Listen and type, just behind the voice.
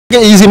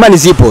Hizi imani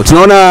zipo.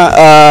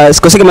 Tunaona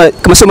sikoseki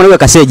kama sio Manawi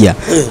Kaseja.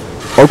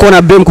 Walikuwa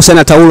na blame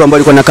kuhusiana na taulo ambayo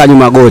ilikuwa inakaa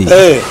nyuma ya goli.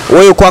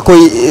 Wewe kwako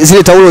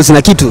zile taulo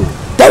zina kitu?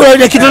 Taulo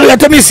ina kitu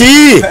hata mimi si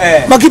hii.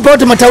 Makipa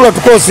wote mataulo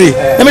tukosi.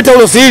 Na mimi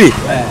taulo si hili.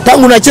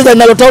 Tangu nacheza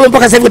nalo taulo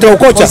mpaka sasa hivi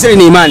tunakocha. Sisi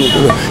ni imani.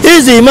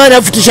 Hizi imani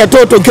afutisha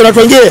toto ukiona watu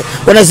wengine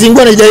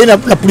wanazingua na jana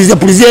na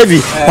pulizia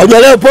hivi. Unajua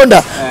leo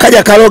Ponda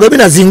kaja karoga, mimi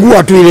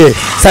nazingua tu ile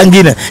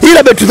sangine.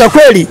 Ila betu za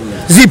kweli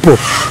zipo.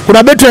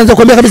 Kuna betu anaanza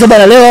kuambia kabisa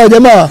bana, leo hao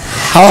jamaa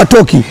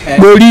hawatoki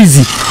goli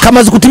hizi.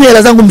 Kama zikutumia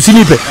hela zangu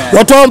msinipe.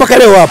 Watu wao mpaka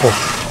leo hapo.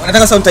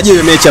 Wanataka sasa mtajie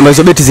ile mechi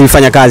ambazo beti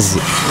zilifanya kazi.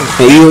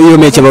 Hiyo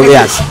mechi ambayo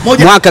yes.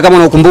 Mwaka kama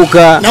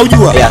unakumbuka. Na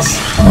ujua. Yes.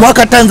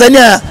 Mwaka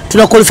Tanzania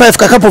tuna qualify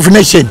for Cup of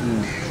Nation.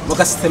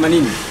 Mwaka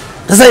 80.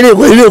 Sasa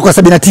ile kwa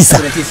 79.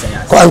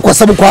 Kwa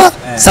sababu kwa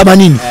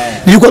 80.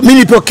 Nilikuwa mimi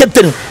nilipewa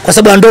captain kwa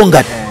sababu ya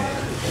Ndonga.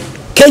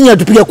 Kenya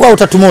tupiga kwao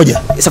 3-1.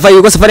 Safari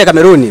ilikuwa safari ya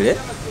Cameroon ile.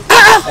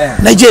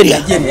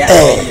 Nigeria.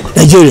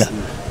 Nigeria.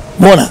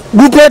 Umeona?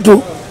 Group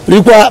letu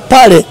lilikuwa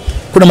pale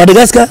kuna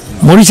Madagascar,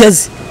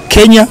 Mauritius,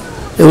 Kenya,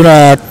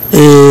 una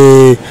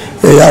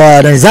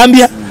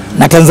Zambia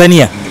na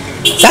Tanzania.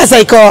 Sasa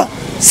ikawa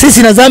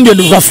sisi na Zambia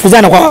ndio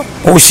tunafukuzana kwa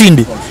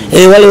ushindi.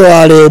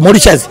 Wale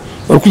Mauritius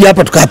walikuja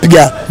hapa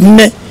tukapiga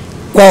 4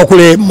 kwao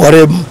kule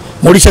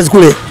Mauritius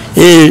kule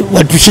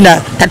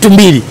watushinda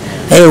 3-2.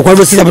 Kwa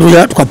hivyo sisi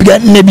hapa tukapiga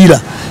 4 bila.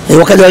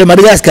 Wakaja wale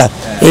Madagascar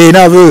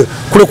na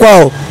kule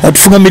kwao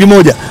watufunga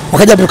 2-1.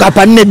 Wakaja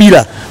tukapa 4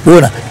 bila.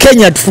 Unaona?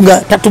 Kenya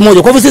tufunga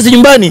 3-1. Kwa hivyo sisi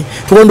nyumbani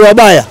tukondo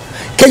wabaya.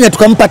 Kenya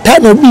tukampa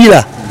 5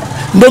 bila.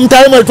 Ndio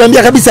mtaalamu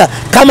alituambia kabisa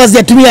kama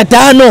sijatumia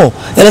 5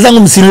 hela zangu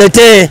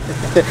msiniletee.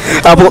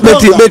 Hapo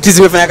beti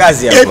zimefanya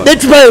kazi hapo.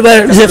 Beti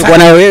pale kwa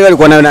nayo wewe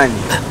alikuwa nayo nani?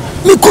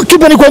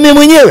 Kipa ni kwa mimi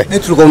mwenyewe.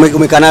 Beti ulikuwa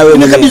umekaa nayo wewe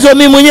mwenyewe. Kabisa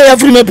mimi mwenyewe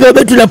afu nimepewa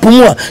beti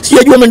napumua.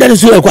 Sijajua ndani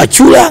sio kwa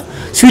chula.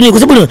 Sio ni kwa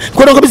sababu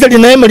kwa kabisa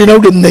linaema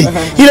linarudi mnai.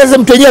 Ila sasa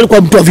mtu wenyewe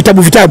alikuwa mtu wa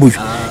vitabu hivi.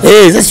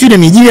 Sasa sio ni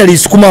mijini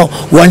alisukuma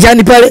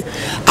uwanjani pale.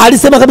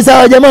 Alisema kabisa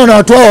hawa jamaa wana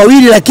watu wao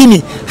wawili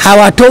lakini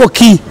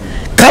hawatoki.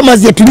 Kama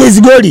ziatulia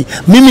hizo goli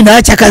mimi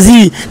naacha kazi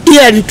hii.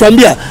 Yeye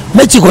alituambia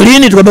mechi iko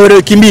lini, tukamwambia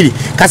wiki 2.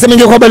 Kasema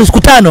ingekuwa bado siku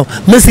 5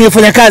 mimi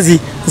singefanya kazi,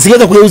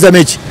 nisingeweza kugeuza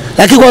mechi.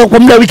 Lakini kwa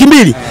muda wiki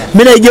 2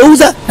 mimi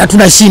naigeuza na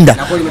tunashinda.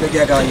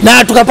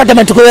 Na tukapata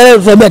matokeo leo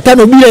tunaambia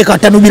 5 bila ikawa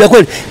 5 bila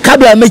kweli.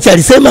 Kabla ya mechi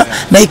alisema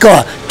na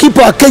ikawa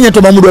kipa wa Kenya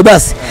to Mahmud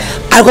basi.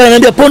 Alikuwa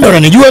ananiambia Ponda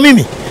unanijua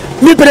mimi?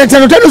 Mimi penalty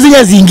 5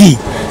 zinyazingi.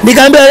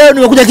 Nikamwambia leo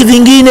nimekuja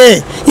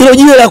kivingine. Hilo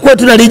jiwe la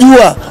kwetu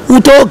nalijua.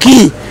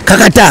 Utoki.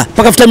 Kakataa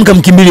mpaka futani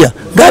nikamkimbilia.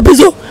 Ngapi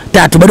hizo?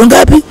 3. Bado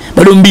ngapi?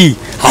 Bado 2.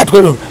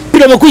 Hatu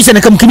bila mekwisha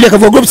nikamkimbilia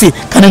kavua gloves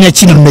kananya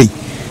chini mnei.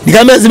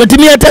 Nikamwambia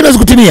zimetimia 5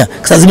 zikutimia.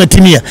 Sasa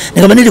zimetimia.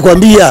 Nikamwambia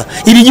nilikwambia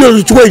ili jiwe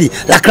ulichukua hili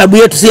la klabu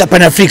yetu si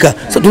hapa Afrika.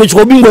 Sasa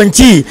tumechukua ubingwa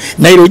nchi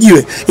na hilo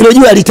jiwe. Hilo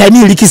jiwe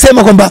alitani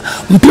likisema kwamba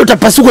mpira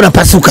utapasuka na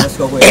pasuka.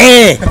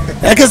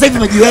 Lakini sasa hivi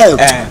majiwe hayo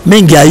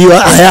mengi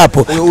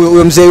hayapo.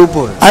 Huyo mzee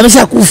yupo.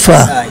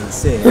 Ameshakufa.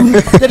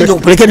 Ndio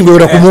kupelekea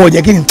ningeona kumoja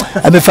lakini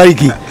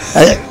amefariki.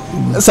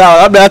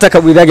 Sawa, labda hata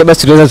kaburi lake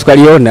basi tunaweza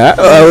tukaliona.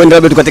 Wenda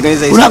labda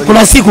tukatengeneza hizo.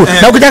 Kuna siku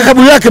na ukitaka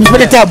kaburi lake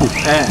msipate tabu.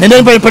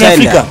 Nendeni pale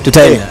Afrika.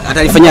 Tutaenda.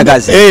 Atalifanyia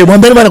kazi.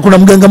 Mwambie bwana kuna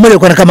mganga mmoja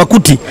kwa kama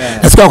kuti.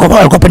 Nasikia kwa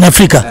pale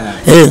Afrika.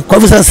 Kwa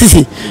hivyo sasa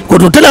sisi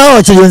kwa tena hao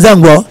wachezaji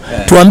wenzangu hao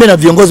tuambie na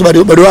viongozi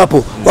bado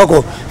hapo.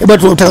 Wako hebu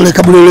tutaka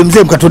kaburi yule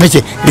mzee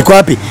mkatuoneshe liko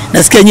wapi.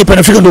 Nasikia nyinyi pale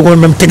Afrika ndio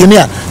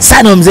mmemtegemea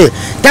sana mzee.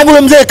 Tangu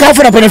yule mzee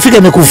kafa na pale Afrika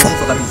imekufa.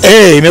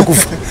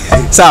 Imekufa.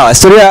 Sawa,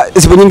 historia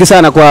zipo nyingi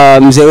sana kwa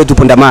mzee wetu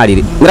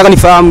Pondamali. Nataka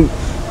nifahamu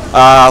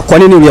kwa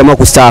nini uliamua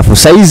kustaafu.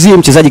 Sasa hizi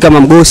mchezaji kama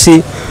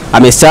Mgosi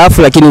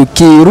amestaafu lakini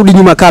ukirudi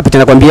nyuma kapita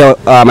anakuambia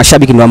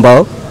mashabiki ndio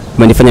ambao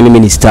umenifanya mimi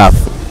ni staafu.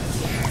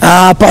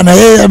 Hapana,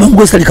 yeye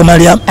Mgosi kama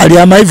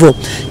aliama hivyo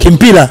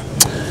kimpira.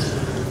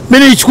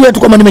 Mimi nilichukua tu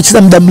kama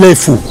nimecheza muda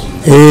mrefu.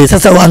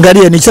 Sasa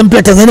uangalie nilicheza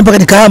mpira Tanzania mpaka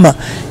nikahama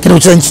kina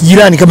kucheza nchi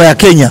jirani kama ya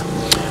Kenya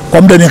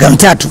kwa muda wa miaka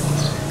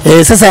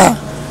 3. Sasa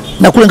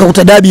na kule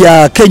nikakuta dabi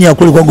ya Kenya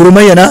kule kwa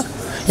Goli na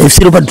FC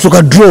Leopards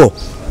tutoka draw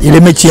ile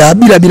mechi ya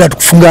bila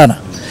tukufungana.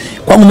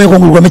 Kwangu mimi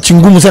kulikuwa mechi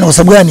ngumu sana kwa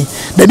sababu gani?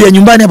 Dabi ya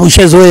nyumbani hapo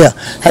ushazoea.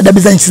 Dabi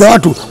za nchi za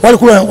watu wale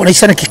kule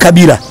wanaishana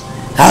kikabila.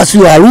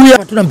 Sio Aluya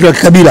hatuna mpira wa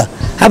kikabila.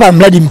 Hapa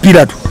mradi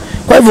mpira tu.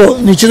 Kwa hivyo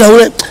nicheza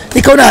ule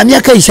nikaona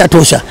miaka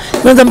ishatosha.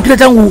 Nianza mpira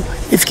tangu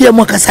ifikia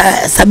mwaka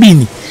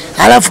 70.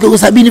 Alafu kwa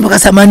 70 mpaka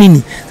 80.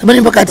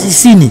 80 mpaka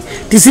 90.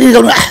 90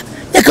 nikaona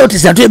miaka yote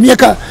sasa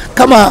miaka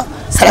kama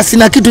 30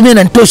 na kitu mimi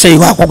nanitosha hiyo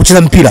kwa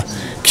kucheza mpira.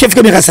 Kisha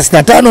fika miaka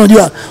 65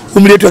 unajua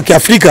umri wetu wa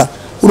Kiafrika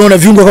unaona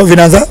viungo kama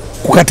vinaanza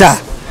kukataa.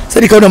 Sasa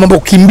nikaona mambo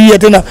kukimbia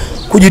tena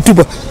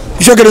kujitupa.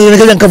 Kisha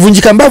nikaja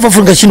nikavunjika mbavu afu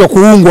nikashindwa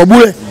kuungwa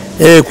bure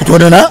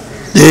kutokana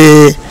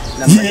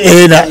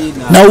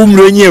na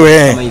umri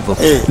wenyewe.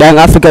 Young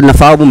Africa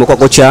tunafahamu umekuwa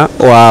kocha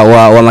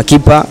wa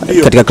makipa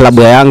katika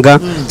klabu ya Yanga.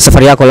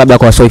 Safari yako labda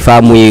kwa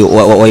wasioifahamu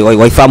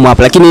waifahamu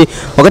hapa, lakini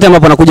wakati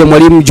ambapo anakuja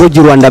mwalimu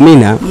George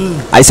Rwandamina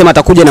alisema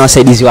atakuja na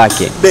wasaidizi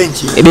wake.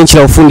 Benchi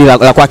la ufundi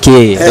la kwake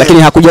yeye,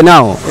 lakini hakuja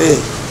nao.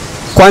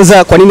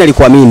 Kwanza kwa nini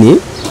alikuamini?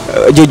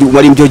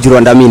 Mwalimu George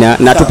Rwandamina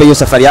na tupe hiyo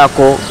safari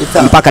yako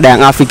mpaka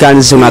Young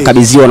Africans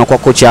unakabidhiwa na kuwa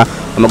kocha wa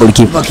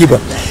magolikipa.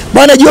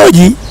 Bwana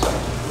George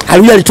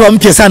alitoa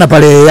mpya sana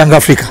pale Young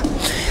Africa.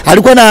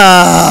 Alikuwa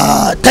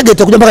na target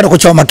ya kuja mpaka na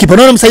kocha wa makipa.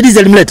 Unaona msaidizi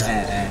alimleta.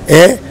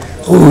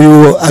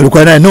 Huyu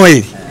alikuwa naye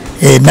Noel.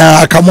 Na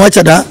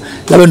akamwacha na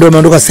labda ndio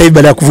ameondoka sasa hivi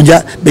baada ya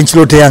kuvunja benchi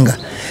lote Yanga.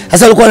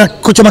 Sasa alikuwa na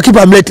kocha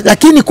makipa amlete,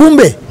 lakini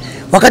kumbe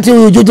wakati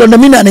George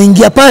Rwandamina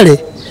anaingia pale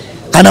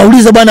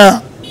anauliza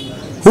bwana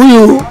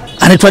huyu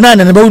anaitwa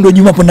nani? Anambia huyu ndio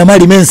Juma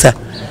Pondamali Mensah.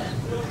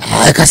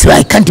 Akasema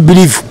I can't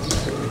believe.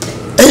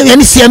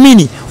 Yaani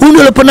siamini. Huyu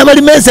ndio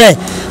Pondamali Mensah.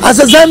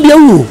 Asa Zambia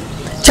huyu.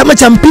 Chama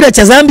cha mpira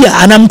cha Zambia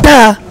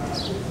anamtaa.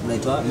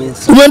 Unaitwa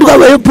Mensah.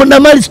 Umeandika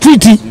Pondamali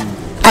Street.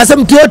 Asa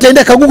mtu yote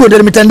aenda kagugo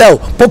ndio mitandao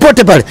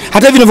popote pale.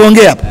 Hata hivi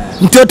ninavyoongea hapa.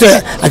 Mtu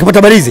yote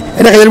akipata balizi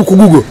aenda kajaribu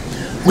kugugo.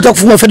 Utaka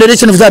kufungua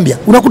Federation of Zambia.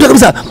 Unakuta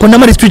kabisa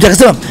Pondamali Street.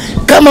 Akasema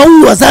kama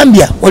huyu wa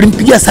Zambia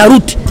walimpigia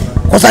saruti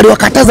kwa sababu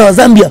wakataza wa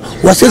Zambia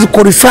wasiwezi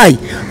qualify,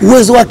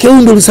 uwezo wake huo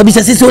ndio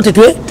ulisababisha sisi wote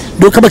tuwe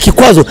ndio kama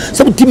kikwazo,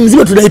 sababu timu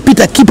nzima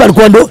tunaipita, kipa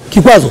alikuwa ndio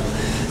kikwazo.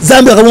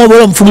 Zambia akamwomba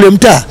bora mfungulie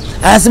mtaa,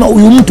 anasema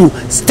huyu mtu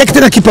sitaki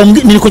tena kipa,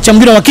 ni kocha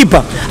mwingine wa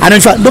kipa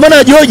ananifaa. Ndio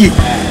maana George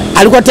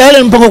alikuwa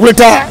tayari mpango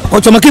kuleta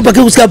kocha makipa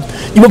kile kusikia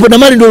Juma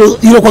Pondamali ndio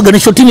yule kwa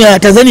ganisho timu ya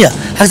Tanzania,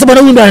 akasema na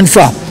huyu ndio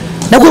ananifaa,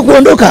 na kwa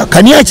kuondoka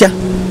kaniacha.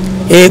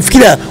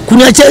 Fikiria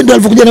kuniacha ndio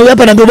alipokuja na huyu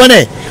hapa, na ndio bwana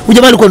huyu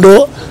jamaa alikuwa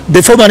ndio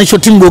the former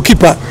national team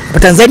goalkeeper wa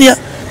Tanzania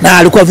na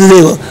alikuwa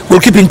vile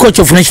goalkeeping coach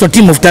of national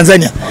team of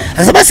Tanzania.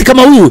 Sasa basi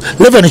kama huyu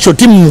level national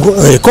team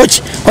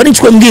coach, kwa nini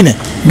chukue mwingine?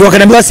 Ndio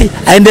akaniambia basi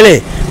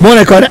aendelee.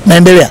 Mbona ikawa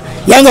naendelea?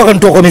 Yanga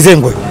wakanitoa kwa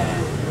mizengo.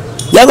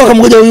 Yanga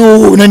wakamgoja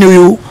huyu nani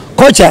huyu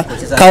kocha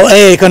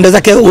kaenda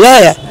zake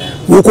Ulaya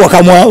huko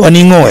akamwa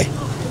waningoe.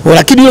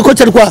 Lakini yule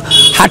kocha alikuwa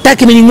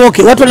hataki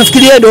ningoke. Watu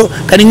wanafikiri yeye ndo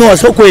kaningoa,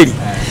 sio kweli.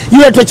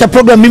 Yule atuacha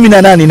program mimi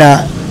na nani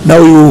na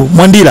huyu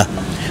Mwandila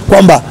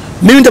kwamba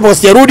mimi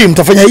nitaposirudi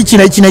mtafanya hichi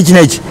na hichi na hichi na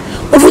hichi.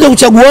 Wafuja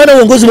kuchaguana,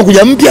 uongozi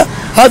umekuja mpya.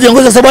 Hawa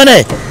viongozi sasa bwana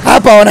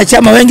hapa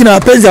wanachama wengi na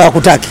wapenzi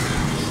hawakutaki.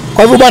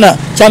 Kwa hivyo bwana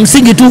cha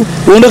msingi tu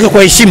uondoke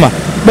kwa heshima.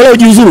 Bora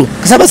ujiuzuru.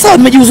 Kwa sababu sawa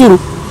nimejiuzuru.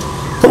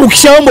 Sababu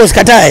ukishaomba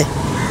usikatae.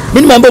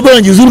 Mimi nimeambia bora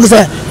nijiuzuru,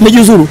 sasa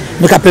nimejiuzuru,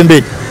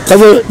 nikapembeni. Kwa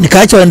hivyo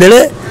nikaacha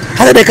waendelee.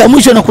 Hata dakika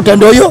mwisho nakuta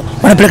ndio hiyo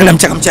wanapeleka na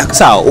mchaka.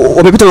 Sawa,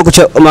 wamepita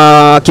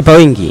makipa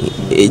wengi.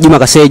 Juma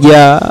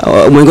Kaseja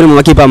miongoni mwa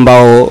makipa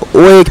ambao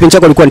wewe kipindi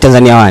chako alikuwa ni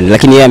Tanzania 1,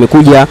 lakini yeye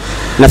amekuja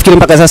nafikiri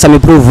mpaka sasa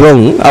ameprove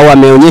wrong au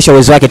ameonyesha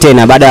uwezo wake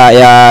tena baada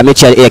ya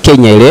mechi ya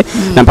Kenya ile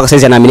na mpaka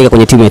sasa anaaminika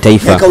kwenye timu ya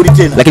taifa.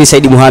 Lakini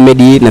Said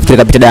Mohamed nafikiri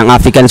kapita Young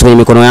Africans kwenye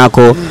mikono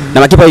yako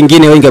na makipa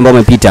wengine wengi ambao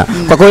wamepita.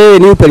 Kwa kweli wewe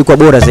ni upi alikuwa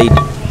bora zaidi?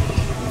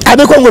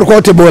 Amekuwa alikuwa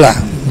wote bora.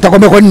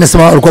 Nitakwambia kwa nini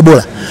nasema alikuwa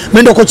bora.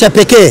 Mimi ndio kocha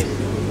pekee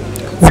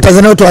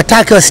Watanzania wote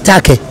watake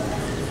wasitake.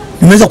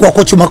 Nimeweza kuwa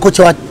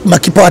makocha wa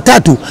makipa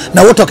watatu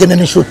na wote wakaenda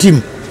national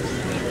team.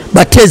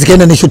 Batezi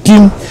kaenda national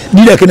team,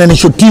 Dida kaenda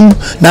national team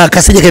na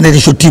Kaseja kaenda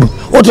national team.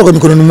 Wote wako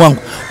mikononi mwangu.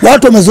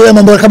 Watu wamezoea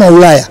mambo kama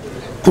Ulaya.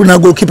 Kuna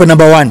goalkeeper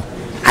number 1.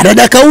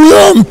 Anadaka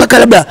huyo mpaka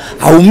labda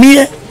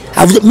aumie.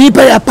 Mimi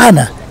pale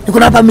hapana. Niko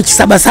hapa mechi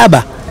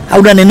 7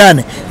 au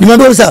 8.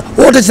 Nimeambia sasa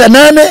wote cheza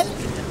 8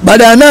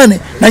 baada ya 8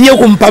 na nyewe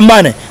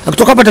kumpambane.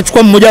 Akitoka hapa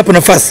atachukua mmoja hapo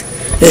nafasi.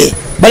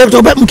 Baada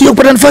kutoka mkija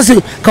kupata nafasi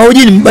kwa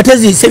Ujini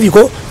Batezi sasa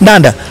yuko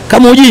Ndanda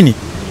kama Ujini.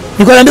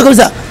 Niko naambia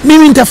kabisa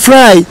mimi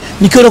nitafurahi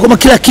nikiona kama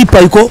kila kipa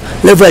yuko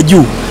level ya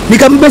juu.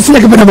 Nikamwambia sina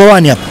kipa namba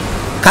 1 hapa.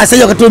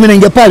 Kaseja wakati mimi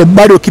naingia pale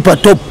bado kipa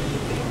top.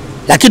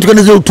 Lakini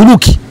tukaenda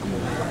Uturuki.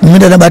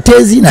 Nimeenda na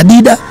Batezi na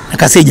Dida na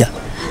Kaseja.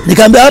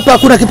 Nikamwambia hapa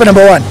hakuna kipa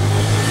namba 1.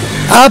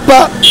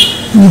 Hapa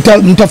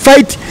mta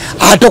fight,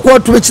 atakuwa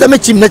tumecheza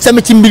mechi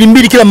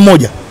 2 kila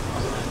mmoja.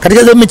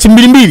 Katika hizo mechi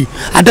 2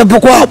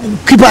 atapokuwa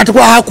kipa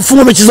atakuwa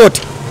hakufunga mechi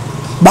zote.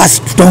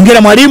 Basi tutaongea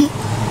na mwalimu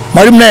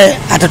naye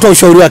atatoa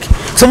ushauri wake.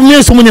 Sababu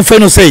mimi sio mwenye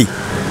final say.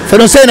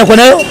 Final say inakuwa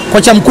nayo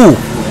kocha mkuu.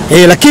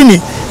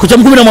 Lakini kocha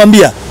mkuu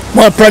namwambia,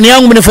 plan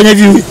yangu nimefanya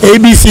hivi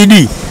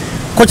ABCD.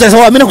 Kocha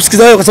sawa, mimi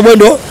nakusikiza wewe kwa sababu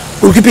ndio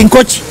goalkeeping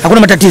coach,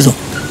 hakuna matatizo.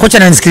 Kocha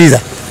ananisikiliza.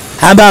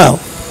 Ambao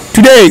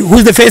today who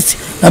is the first?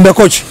 Naambia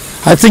coach,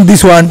 I think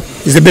this one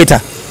is the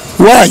better.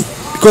 Why?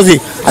 Because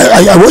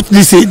I watch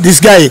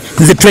this guy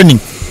in the training.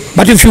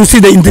 But if you see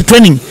in the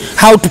training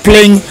how to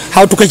playing,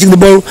 how to catching the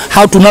ball,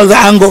 how to know the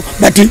angle,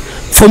 but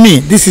for me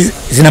this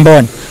is number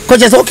 1.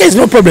 Coach says okay, it's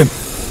no problem.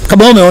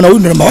 Kama umeona huyu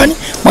number 1,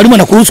 mwalimu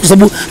anakuruhusu kwa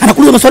sababu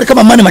anakuuliza maswali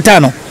kama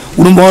 4-5.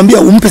 Unamwambia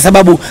umpe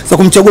sababu za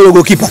kumchagua yule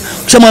goalkeeper.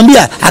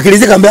 Ukishamwambia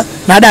akilizeka ambia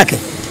na adake.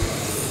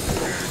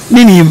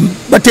 Nini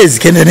Batezi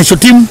kaenda national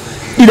team,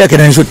 Dida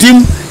kaenda national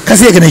team,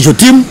 Kaseja kaenda national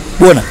team,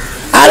 bwana.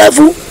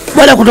 Alafu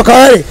baada kutoka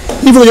wale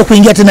nilivyokuja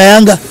kuingia tena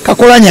Yanga,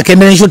 Kakolanya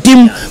kaenda national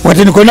team,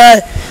 wakati niko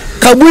naye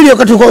Kabwili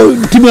wakati uko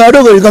timu ya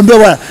wadogo nikamwambia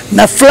bwana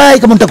na fly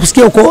kama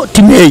mtakusikia uko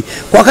timu A.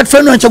 Kwa wakati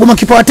fulani anachagua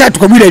makipa watatu,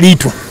 Kabwili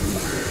aliitwa.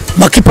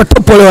 Makipa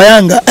top wale wa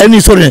Yanga,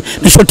 sorry,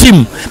 national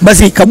team.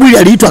 Basi Kabwili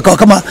aliitwa akawa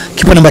kama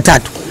kipa namba 3.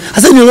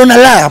 Sasa niliona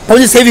la,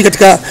 pamoja sasa hivi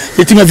katika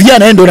timu ya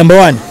vijana yeye ndio namba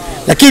 1.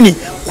 Lakini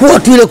kuwa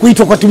tu ile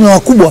kuitwa kwa timu ya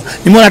wakubwa,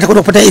 nimeona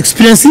atakwenda kupata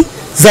experience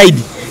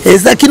zaidi.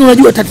 Lakini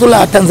unajua tatizo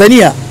la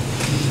Tanzania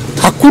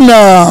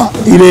hakuna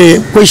ile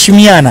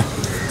kuheshimiana.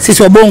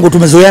 Sisi wabongo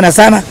tumezoeana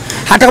sana,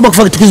 hata kama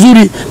kufanya kitu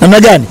kizuri namna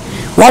gani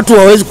watu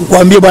hawawezi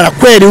kukuambia bwana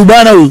kweli huyu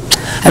bwana huyu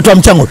atoa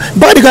mchango.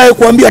 Mpaka nikae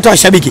kuambia hata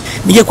washabiki.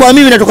 Ningekuwa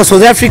mimi natoka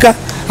South Africa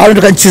au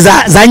natoka nchi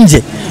za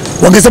nje,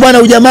 wangesema bwana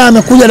huyu jamaa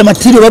amekuja na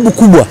material babu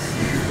kubwa.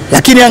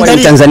 Lakini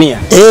angalia Tanzania.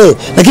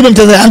 Lakini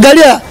Tanzania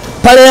angalia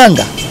pale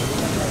Yanga.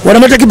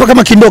 Wanameta kipa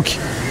kama Kindoki.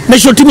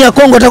 National team ya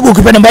Kongo hata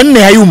ukipa namba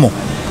 4 hayumo.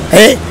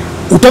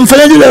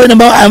 Utamfanyaje yule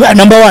namba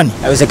 1?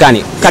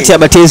 Haiwezekani. Kati ya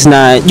Batezi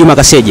na Juma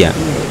Kaseja.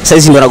 Sasa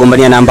hizi ndio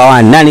wanagombania namba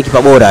 1. Nani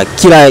kipa bora?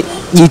 Kila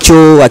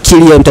jicho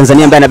akili ya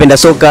Mtanzania ambaye anapenda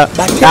soka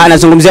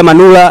anazungumzia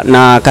Manula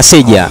na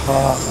Kaseja.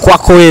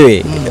 Kwako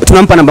wewe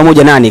tunampa namba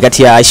 1 nani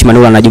kati ya Aishi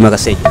Manula na Juma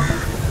Kaseja?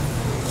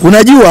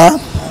 Unajua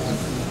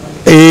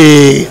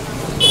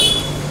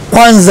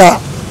kwanza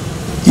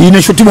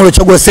ile shoti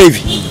mlochagua sasa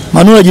hivi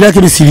Manula jina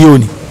lake ni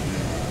Silioni.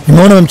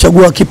 Nimeona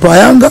wamemchagua kipa wa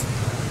Yanga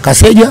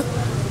Kaseja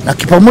na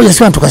kipa mmoja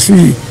sio anatoka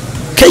sisi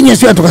Kenya,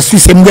 sio anatoka sisi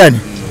sehemu gani.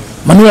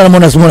 Manula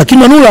anamuona Simona,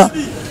 lakini Manula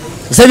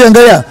sasa hivi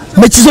angalia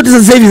mechi zote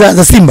sasa hivi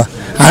za Simba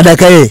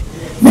anadaka yeye.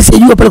 Mimi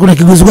sijui pale kuna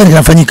kiguzo gani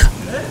kinafanyika.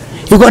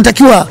 Ilikuwa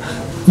inatakiwa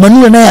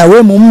Manula naye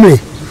awemo mle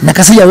na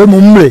Kaseja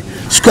awemo mle.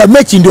 Siku ya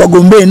mechi ndio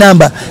wagombee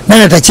namba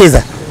nani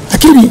atacheza.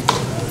 Lakini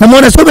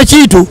namuona sio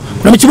mechi tu,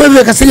 kuna mechi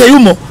moja Kaseja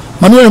yumo,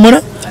 Manula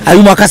namuona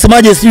ayumo,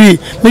 akasemaje sijui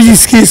mimi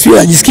sio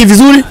ajisikii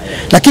vizuri,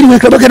 lakini kwa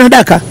klabu yake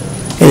anadaka.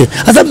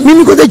 Sasa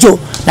mimi kwa hicho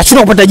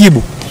nashindwa kupata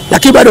jibu.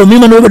 Lakini bado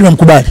mimi Manula bado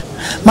namkubali.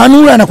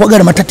 Manula anakuwa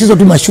na matatizo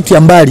tu mashuti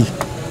ya mbali.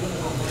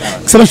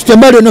 Sema shuti ya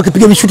mbali ndio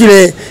kipiga mishuti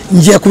ile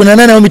nje ya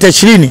 18 au mita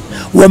 20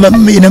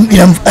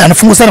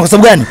 anafunga sana. Kwa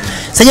sababu gani?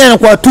 Sasa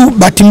anakuwa tu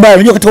bahati mbaya.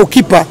 Unajua katika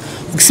ukipa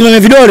ukisimama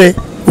vidole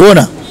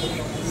unaona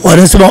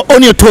wanasema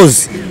on your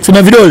toes,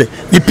 sema vidole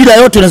mipira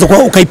yote unaweza kwa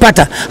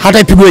ukaipata hata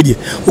ipigweje.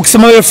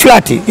 Ukisema wewe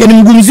flat, yani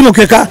mguu mzima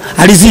ukiweka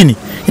alizini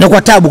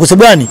inakuwa tabu. Kwa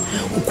sababu gani?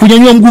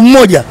 Kunyanyua mguu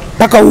mmoja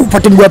mpaka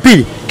upate mguu wa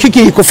pili, kiki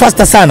iko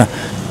faster sana,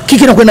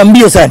 kiki inakwenda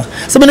mbio sana.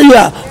 Sababu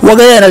unajua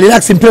wagaya na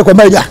relax mpira kwa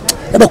mbali,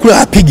 labda kule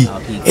apigi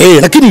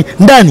lakini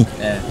ndani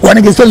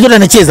wanagestori zote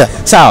anacheza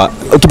sawa.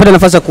 Ukipata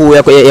nafasi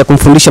ya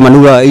kumfundisha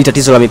Manula ili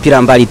tatizo la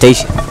mipira mbali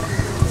itaishi,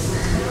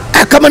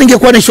 kama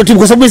ningekuwa na short team,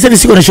 kwa sababu sasa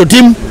hivi siko na short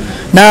team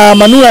na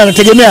Manula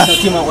anategemea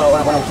timu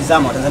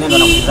wanakutizama, Watanzania ndio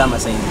wanakutizama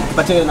sasa hivi.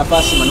 Ukipata ile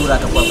nafasi Manula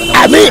atakuwa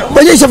mimi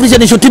mwenyewe nishafundisha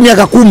ni short team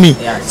miaka 10.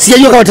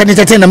 Sijajua kama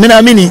watanita tena, mimi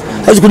naamini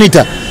hawezi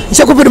kunita.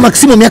 Nishakupa na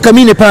maximum miaka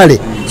 4 pale.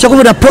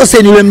 Nishakupa na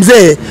Posen yule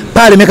mzee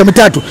pale miaka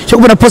 3.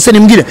 Nishakupa na Posen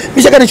mwingine.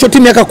 Nishakaa na short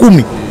team miaka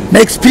 10. Na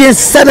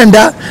experience sana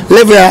nda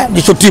level ya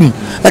short team.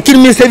 Lakini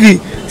mimi sasa hivi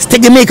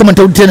sitegemei kama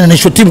nitarudi tena na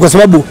short team, kwa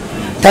sababu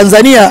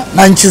Tanzania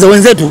na nchi za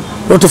wenzetu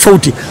ni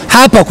tofauti.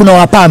 Hapa kuna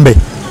wapambe.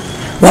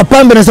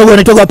 Wapambe na sababu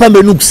wanatoka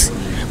wapambe nuksi.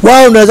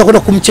 Wao unaweza kwenda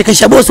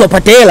kumchekesha bosi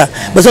wapate hela,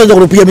 basi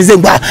wanaweza kupiga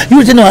mizengo.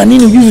 Yule tena wa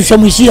nini ujuzi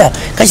ushamuishia?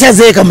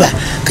 Kashazeeka mbaya.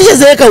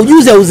 Kashazeeka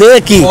ujuzi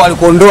hauzeeki. Wao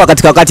walikuondoa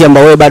katika wakati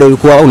ambao wewe bado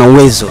ulikuwa una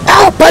uwezo.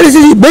 Pale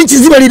sisi benchi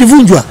zima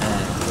lilivunjwa.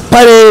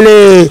 Pale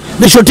ile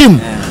national team.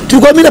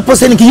 Tulikuwa mimi na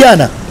Posen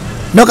kijana.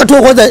 Na wakati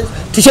wa kwanza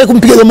tushai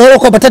kumpiga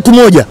Morocco hapa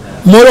 3-1.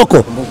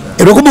 Morocco.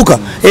 Unakumbuka?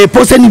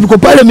 Posen yuko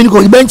pale, mimi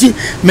niko benchi,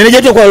 meneja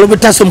wetu kwa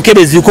Roberto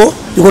Mkebezi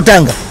yuko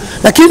Tanga.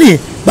 Lakini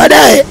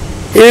baadaye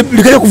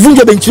likaja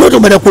kuvunjwa benchi lote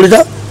baada ya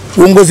kuleta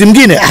uongozi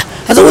mwingine.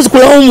 Sasa huwezi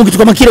kulaumu kitu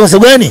kama kile, kwa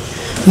sababu gani?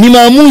 Ni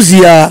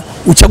maamuzi ya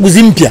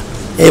uchaguzi mpya.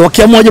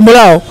 Wakiamua jambo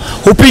lao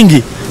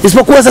hupingi.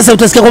 Isipokuwa sasa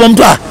utasikia kwamba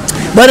mtu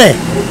bwana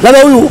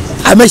labda huyu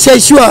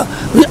ameshaishiwa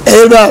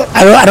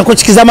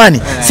anakocha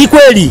kizamani. Si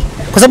kweli.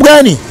 Kwa sababu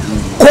gani?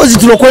 Kozi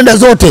tulokwenda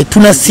zote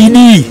tuna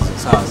CD.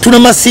 Tuna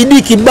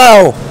ma-CD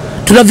kibao.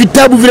 Tuna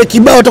vitabu vile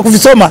kibao hata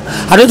kuvisoma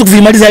hatuwezi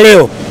kuvimaliza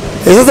leo.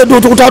 Sasa ndio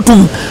utakuta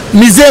watu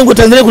mizengwe.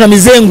 Tanzania kuna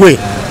mizengwe.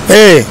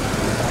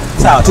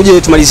 Sawa,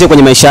 tuje tumalizie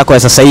kwenye maisha yako ya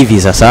sasa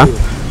hivi. Sasa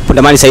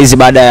Pondamali sasa hizi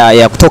baada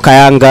ya kutoka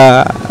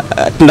Yanga,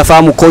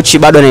 tunafahamu coach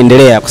bado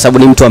anaendelea kwa sababu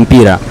ni mtu wa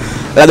mpira.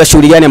 Labda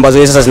shughuli gani ambazo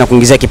wewe sasa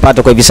zinakuingizia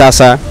kipato kwa hivi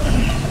sasa?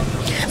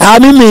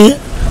 Mimi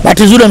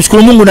bahati nzuri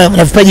namshukuru Mungu na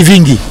vipaji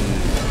vingi.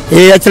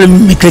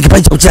 Actually kile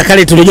kipaji cha kucheza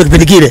kale tulijua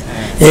kipindi kile.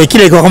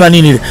 Kile kwa kama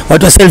nini ile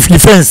watu wa self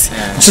defense,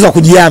 mchezo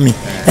kujihami.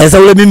 Sasa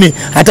ule mimi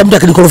hata mtu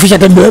akinikorofisha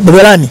hata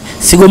barabarani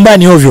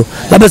sigombani ovyo.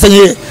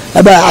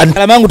 Labda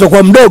alama yangu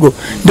itakuwa mdogo,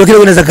 ndio kile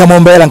unaweza kama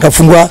omba hela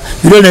nikafungua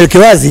vidole niweke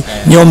wazi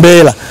niombe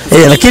hela.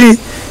 Lakini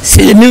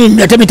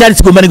mimi hata mitani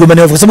sigombani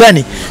ovyo. Kwa sababu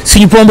gani?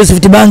 Sinywi pombe,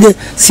 sifuti bange,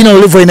 sina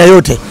ulevu aina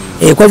yote.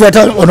 Kwa hivyo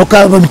hata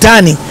wanokaa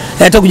mitaani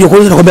hata kuja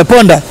kuuliza nakwambia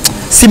Ponda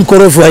si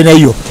mkorofi aina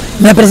hiyo.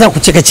 Napenda sana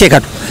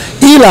kucheka tu.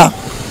 Ila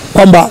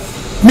kwamba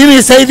mimi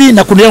sasa hivi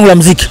na kundi langu la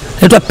muziki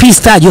inaitwa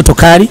Pesa Joto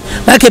Kali.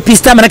 Maana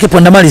Pesa maana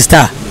Pondamali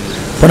Star.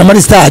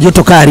 Pondamali Star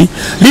Joto Kali.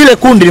 Lile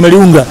kundi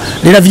limeliunga,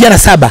 lina vijana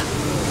 7.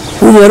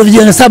 Wale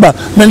vijana 7,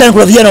 ndani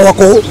kuna vijana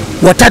wako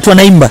 3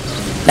 wanaimba.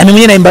 Na mimi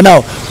mwenyewe naimba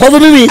nao. Kwa hivyo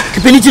mimi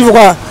kipindi hicho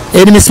nilikuwa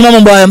nimesimama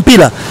mambo ya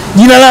mpira,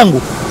 jina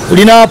langu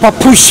linawapa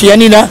push,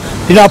 yani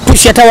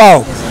linawapush hata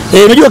wao.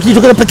 Unajua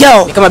kitu kile peke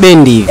yao kama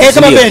bendi.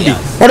 Kama bendi.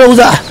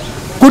 Wanauza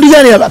kundi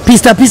gani hapa?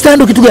 Pesa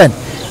ndio kitu gani?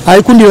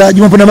 kundi la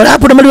Juma Pondamali.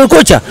 Hapo Pondamali wewe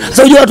kocha.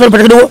 Sasa unajua watu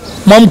wanapata kidogo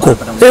mwamko.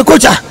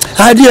 Kocha,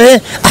 ndio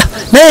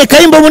naye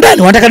kaimba huko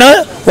ndani wanataka na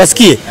wewe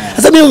wasikie.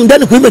 Sasa mimi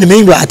ndani kuimba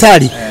nimeimba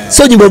hatari.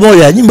 Sio nyimbo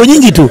moja, nyimbo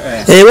nyingi tu.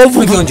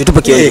 Wewe kionjo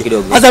tupe kionjo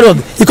kidogo. Sasa roho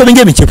iko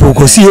mingine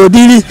michepuko sio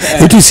dili,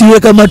 tusiwe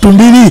kama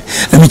tumbili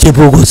na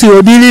michepuko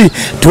sio dili,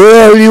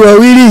 tuwe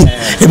wawili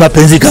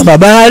mapenzi kama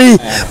bahari,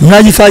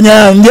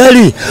 mnajifanya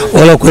mjali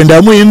wala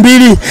kwenda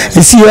Muhimbili,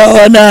 sio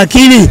wana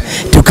akili,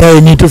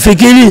 tukaeni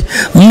tufikiri,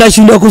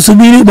 mnashindwa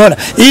kusubiri bora.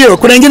 Hiyo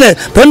kuna nyingine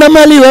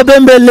Pondamali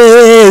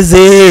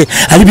wabembeleze,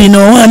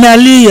 albino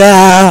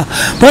analia,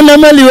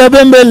 Pondamali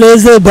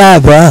wabembeleze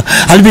baba,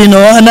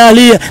 albino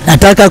analia,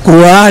 nataka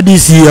kuhadisia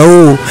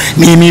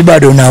mimi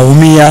bado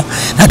naumia,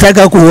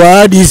 nataka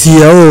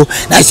kuhadisia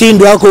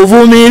nashindwa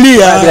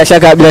kuvumilia.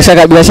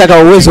 Bila shaka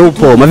uwezo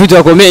upo, mavitu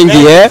yako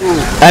mengi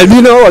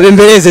albino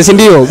wabembeleze, si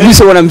ndio?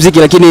 Biso wana muziki,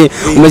 lakini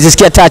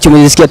umezisikia touch,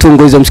 umezisikia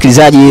tungo hizo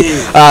msikilizaji.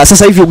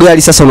 Sasa hivi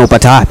ugali sasa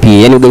unaupata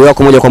wapi? Yaani ugali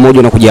wako moja kwa moja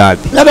unakuja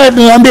wapi? Labda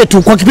niambie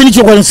tu kwa kipindi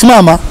hicho kwa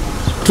nisimama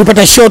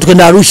tulipata show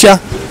tukaenda Arusha,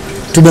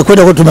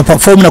 tumekwenda kwa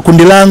tumeperform na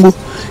kundi langu,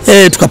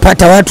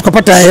 tukapata watu,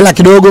 tukapata hela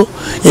kidogo,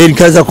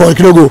 nikaanza kwa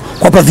kidogo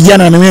kuwapa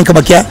vijana na mimi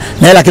nikabakia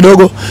na hela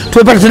kidogo.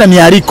 Tumepata tena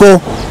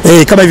mialiko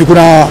kama hivi,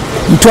 kuna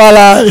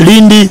Mtwara,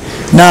 Lindi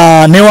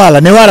na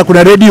Newala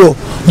kuna radio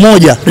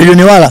moja, radio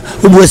Newala.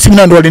 Ubu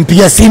simu ndio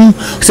walinipigia simu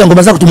kusema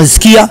ngoma zako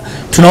tumesikia,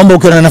 tunaomba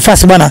ukiwa na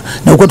nafasi bana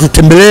na uko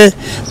tutembelee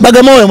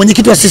Bagamoyo.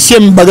 Mwenyekiti wa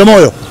CCM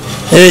Bagamoyo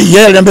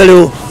yeye aliniambia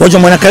leo waje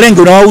mwana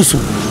Kalenge unawahusu,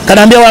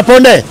 kanaambia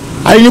waponde.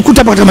 Alinikuta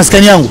hapa katika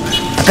maskani yangu,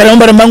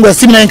 akaniomba namba yangu ya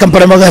simu na nikampa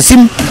namba ya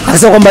simu,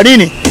 akasema kwamba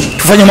nini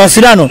tufanye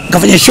mawasiliano,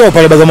 nikafanya show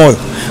pale Bagamoyo.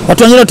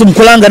 Watu wengine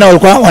tumkulanga nao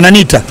walikuwa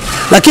wananiita,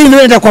 lakini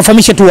mimi nataka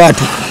kuwafahamisha tu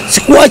watu,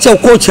 sikuacha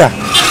ukocha.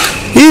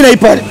 Hii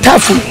naipa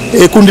tafu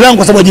kundi langu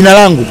kwa sababu jina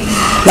langu,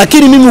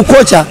 lakini mimi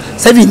ukocha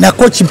sasa hivi na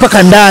coach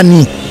mpaka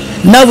ndani,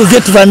 navyo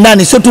vyetu vya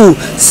ndani, sio tu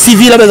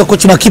CV labda za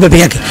coach makipa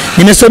peke yake.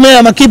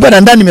 Nimesomea makipa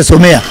na ndani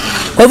nimesomea.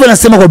 Kwa hivyo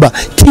nasema kwamba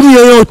timu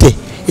yoyote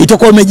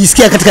itakuwa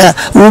umejisikia katika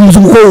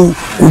mzunguko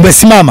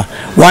umesimama,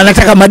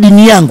 wanataka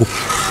madini yangu,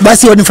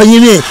 basi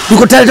wanifanyie,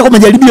 niko tayari kwa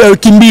majaribio ya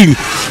wiki 2.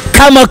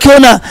 Kama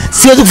wakiona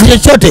siwezi kufanya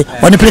chochote,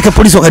 wanipeleke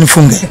polisi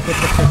wakanifunge.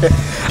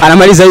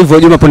 Anamaliza hivyo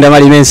Juma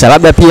Pondamali Mensah.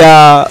 Labda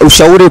pia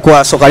ushauri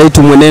kwa soka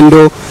letu,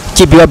 mwenendo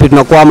kipi, wapi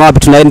tunakwama, wapi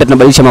tunaenda,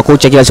 tunabadilisha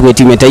makocha kila siku ya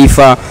timu ya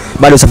taifa,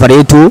 bado safari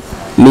yetu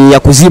ni ya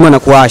kuzima na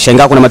kuasha.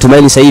 Ingawa kuna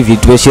matumaini sasa hivi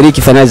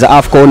tumeshiriki finali za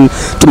AFCON,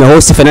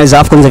 tumehost finali za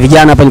AFCON za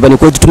vijana hapa nyumbani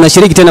kwetu,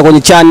 tunashiriki tena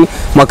kwenye CHAN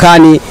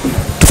mwakani.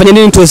 Tufanye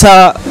nini tuwe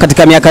sawa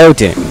katika miaka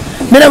yote?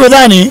 Mimi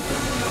nadhani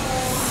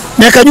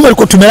miaka nyuma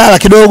ilikuwa tumelala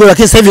kidogo,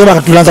 lakini sasa hivi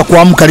kama tunaanza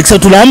kuamka. Likisema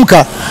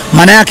tunaamka,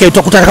 maana yake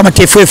utakuta kama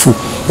TFF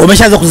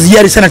wameshaanza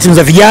kuzijali sana timu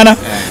za vijana,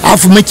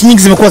 alafu mechi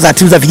nyingi zimekuwa za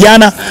timu za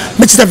vijana.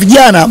 Mechi za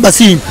vijana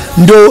basi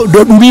ndio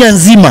dunia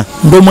nzima,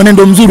 ndio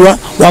mwenendo mzuri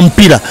wa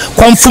mpira.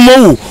 Kwa mfumo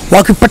huu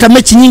wakipata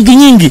mechi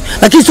nyingi,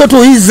 lakini sio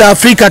tu hizi za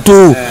Afrika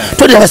tu,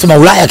 twende basi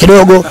Ulaya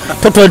kidogo,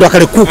 toto ndio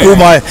akale kuku huko.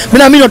 Mimi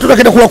naamini watoto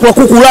wakaenda kula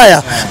kuku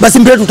Ulaya, basi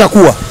mpira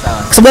tutakuwa,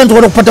 kwa sababu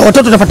tutakwenda kupata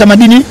watoto watapata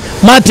madini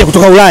mate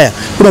kutoka Ulaya.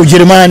 Kuna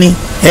Ujerumani,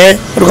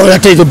 kutoka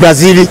hata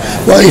Brazil,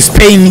 wa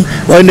Spain,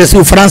 waende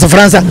Ufaransa,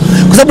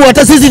 kwa sababu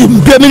hata sisi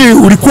pia mimi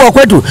ulikuwa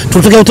kwetu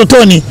tutokea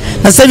utotoni,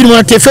 na sasa hivi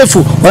mwana TFF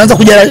wanaanza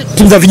kuja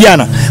timu za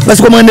vijana.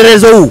 Basi kwa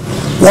maendelezo huu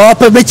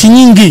wawape mechi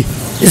nyingi,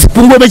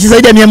 isipungue mechi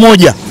zaidi ya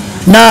 100.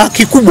 Na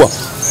kikubwa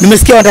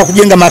nimesikia wanataka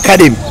kujenga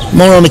maakademi,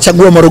 maana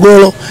wamechagua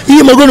Morogoro.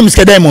 Hii Morogoro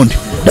nimesikia Diamond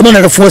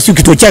atafungua siku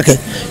kituo chake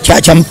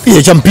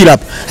cha mpira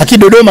hapa,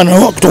 lakini Dodoma na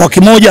kutoka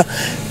kimoja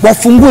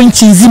wafungue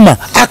nchi nzima.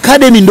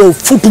 Academy ndio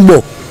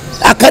football,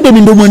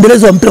 academy ndio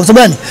muendelezo wa mpira. Kwa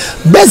sababu gani?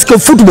 Basic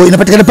of football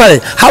inapatikana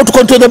pale, how to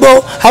control the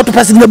ball, how to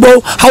pass the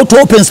ball, how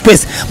to open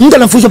space. Mtu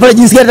anafundishwa pale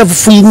jinsi gani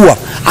atafungua,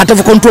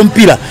 atavyocontrol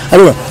mpira,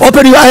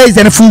 open your eyes,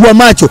 anafungua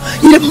macho,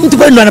 ile mtu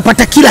pale ndo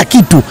anapata kila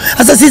kitu.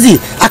 Sasa sisi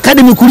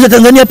academy kuuliza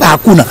Tanzania hapa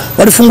hakuna.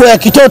 Walifungua ya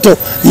kitoto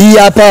hii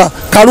hapa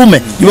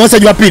Karume Jumamosi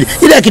Jumapili,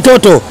 ile ya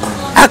kitoto.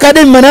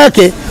 Academy maana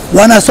yake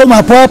wanasoma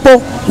hapo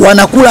hapo,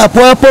 wanakula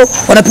hapo hapo,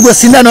 wanapigwa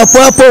sindano hapo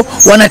hapo,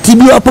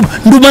 wanatibiwa hapo.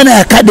 Ndio maana ya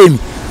academy.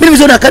 Mimi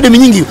nimeona academy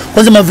nyingi,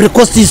 kwanza Ivory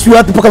Coast, sio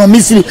wapi, mpaka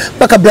Misri,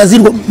 mpaka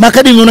Brazil,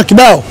 academy unaona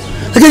kibao.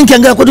 Lakini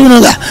nikiangalia kwa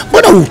tunaona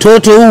mbona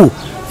utoto huu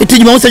eti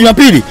Jumamosi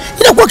Jumapili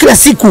inakuwa kila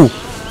siku.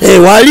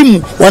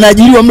 Walimu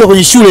wanaajiriwa mle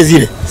kwenye shule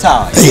zile.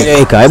 Sawa.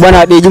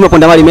 Bwana Juma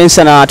Pondamali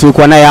Mensah, na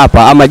tulikuwa naye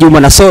hapa ama Juma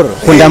Nasoro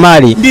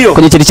Pondamali.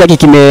 Kwenye cheti chake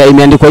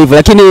imeandikwa hivyo,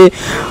 lakini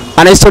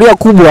ana historia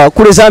kubwa.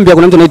 Kule Zambia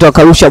kuna mtu anaitwa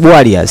Karusha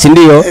Bwalia, si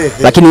ndio?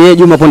 Lakini yeye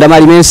Juma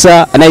Pondamali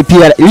Mensah naye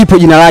pia lipo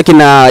jina lake,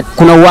 na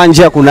kuna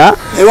uwanja, kuna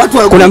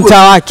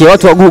mtaa wake,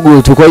 watu wa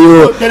Google tu. Kwa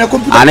hiyo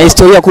ana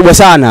historia kubwa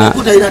sana.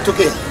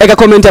 Eka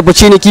comment hapo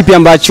chini kipi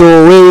ambacho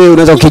wewe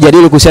unaweza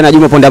kukijadili kuhusiana na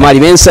Juma Pondamali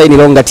Mensah. Ni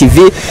Longa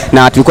TV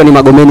na tulikuwa ni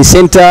Magomeni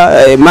Center,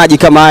 maji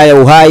kama haya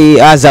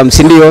uhai Azam,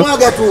 si ndio?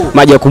 ndio?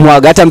 Maji ya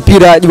kumwaga. Hata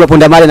mpira Juma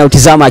Pondamali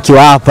anautizama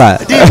akiwa hapa.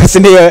 Si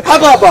ndio?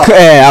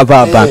 Hapa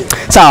hapa.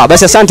 Sawa,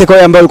 basi asante kwa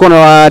wale ambao walikuwa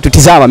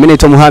wanatutizama. Mimi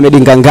naitwa Mohamed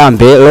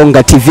Ngangambe,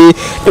 Longa TV.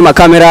 Nyuma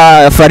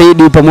kamera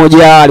Faridi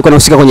pamoja alikuwa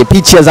anahusika kwenye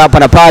picha za hapa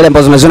na pale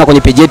ambazo unaziona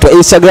kwenye page yetu ya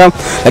Instagram,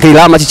 lakini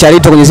Rama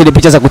Chicharito kwenye zile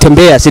picha za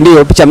kutembea, si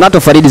ndio? Picha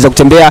mnato Faridi za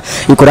kutembea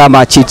yuko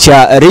Rama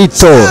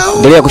Chicharito.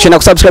 Endelea kushare na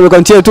kusubscribe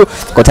kwa channel yetu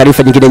kwa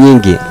taarifa nyingine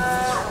nyingi.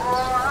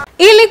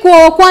 Ili kuwa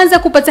wa kwanza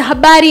kupata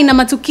habari na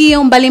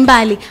matukio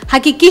mbalimbali,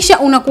 hakikisha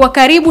unakuwa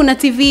karibu na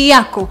TV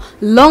yako,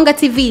 Longa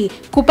TV.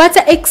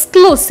 Kupata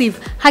exclusive,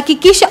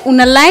 hakikisha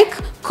una like,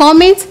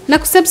 comment na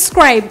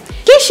kusubscribe.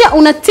 Kisha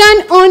una turn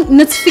on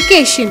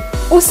notification.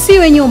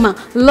 Usiwe nyuma.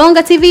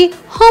 Longa TV,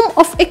 home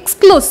of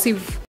exclusive.